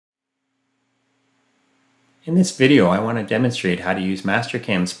In this video, I want to demonstrate how to use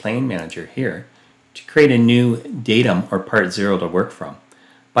Mastercam's Plane Manager here to create a new datum or part 0 to work from.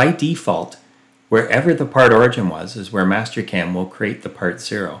 By default, wherever the part origin was is where Mastercam will create the part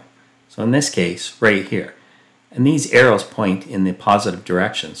 0. So in this case, right here. And these arrows point in the positive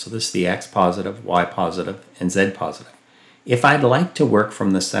direction. So this is the X positive, Y positive, and Z positive. If I'd like to work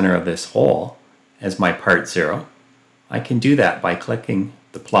from the center of this hole as my part 0, I can do that by clicking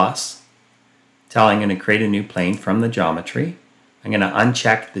the plus, telling I'm going to create a new plane from the geometry. I'm going to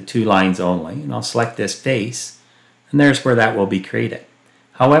uncheck the 2 lines only, and I'll select this face, and there's where that will be created.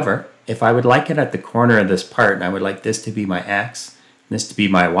 However, if I would like it at the corner of this part, and I would like this to be my X, and this to be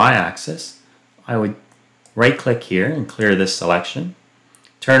my Y axis, I would right-click here and clear this selection,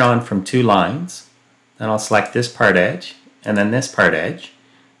 turn on from 2 lines, then I'll select this part edge, and then this part edge,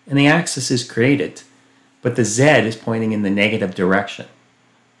 and the axis is created, but the Z is pointing in the negative direction.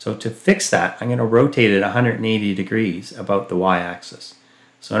 So to fix that, I'm going to rotate it 180 degrees about the Y-axis.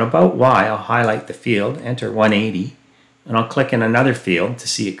 So in about Y, I'll highlight the field, enter 180, and I'll click in another field to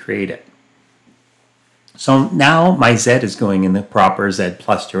see it create it. So now my Z is going in the proper Z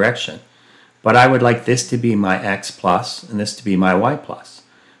plus direction, but I would like this to be my X plus and this to be my Y plus.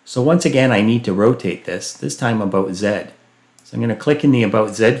 So once again, I need to rotate this time about Z. So I'm going to click in the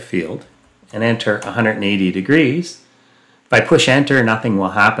About Z field and enter 180 degrees. If I push enter, nothing will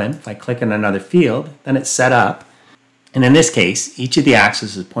happen. If I click on another field, then it's set up. And in this case, each of the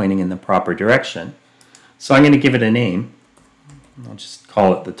axes is pointing in the proper direction. So I'm going to give it a name. I'll just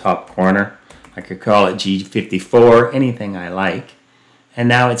call it the top corner. I could call it G54, anything I like. And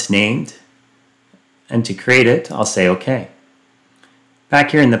now it's named. And to create it, I'll say OK.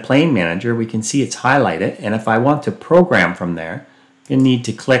 Back here in the Plane Manager, we can see it's highlighted. And if I want to program from there, you need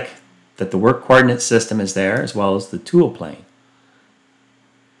to click that the work coordinate system is there as well as the tool plane.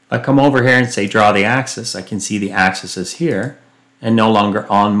 If I come over here and say draw the axis, I can see the axis is here and no longer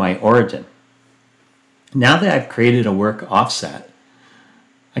on my origin. Now that I've created a work offset,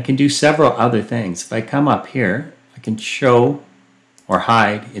 I can do several other things. If I come up here, I can show or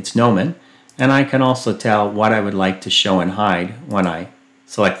hide its gnomon, and I can also tell what I would like to show and hide when I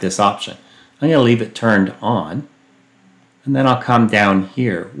select this option. I'm going to leave it turned on. And then I'll come down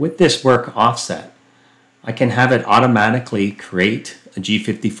here. With this work offset, I can have it automatically create a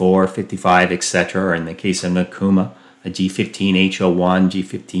G54, 55, etc. Or in the case of Nakuma, a G15H01,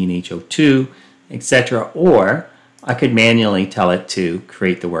 G15H02, etc. Or I could manually tell it to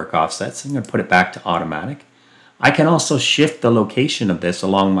create the work offset. So I'm going to put it back to automatic. I can also shift the location of this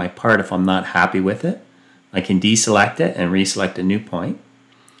along my part if I'm not happy with it. I can deselect it and reselect a new point.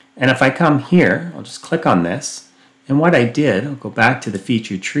 And if I come here, I'll just click on this. And what I did, I'll go back to the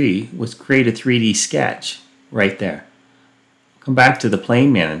feature tree, was create a 3D sketch right there. Come back to the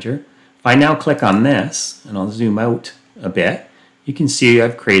Plane Manager. If I now click on this, and I'll zoom out a bit, you can see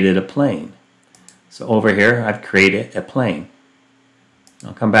I've created a plane. So over here, I've created a plane.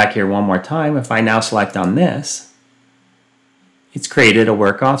 I'll come back here one more time. If I now select on this, it's created a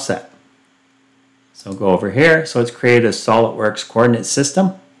work offset. So go over here. So it's created a SolidWorks coordinate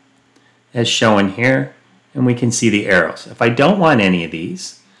system as shown here. And we can see the arrows. If I don't want any of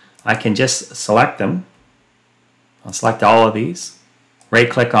these, I can just select them. I'll select all of these,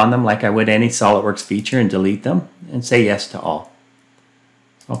 right-click on them like I would any SolidWorks feature and delete them, and say yes to all.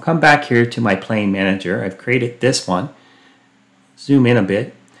 I'll come back here to my Plane Manager. I've created this one. Zoom in a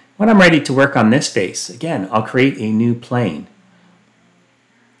bit. When I'm ready to work on this face, again, I'll create a new plane.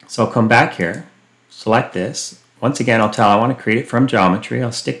 So I'll come back here, select this. Once again, I'll tell I want to create it from geometry.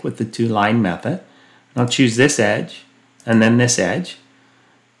 I'll stick with the 2-line method. I'll choose this edge and then this edge.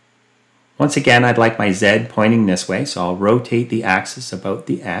 Once again, I'd like my Z pointing this way, so I'll rotate the axis about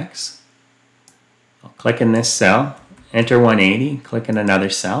the X. I'll click in this cell, enter 180, click in another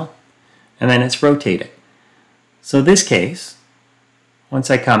cell, and then it's rotated. So this case,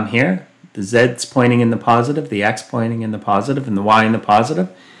 once I come here, the Z's pointing in the positive, the X pointing in the positive, and the Y in the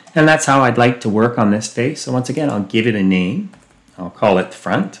positive, and that's how I'd like to work on this face. So once again, I'll give it a name. I'll call it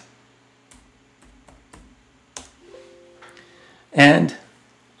front. And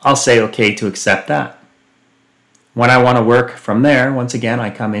I'll say OK to accept that. When I want to work from there, once again, I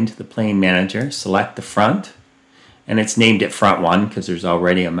come into the Plane Manager, select the front, and it's named it front 1 because there's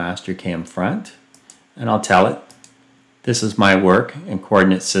already a Mastercam front. And I'll tell it, this is my work and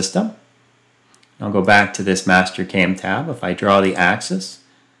coordinate system. I'll go back to this Mastercam tab. If I draw the axis,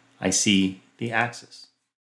 I see the axis.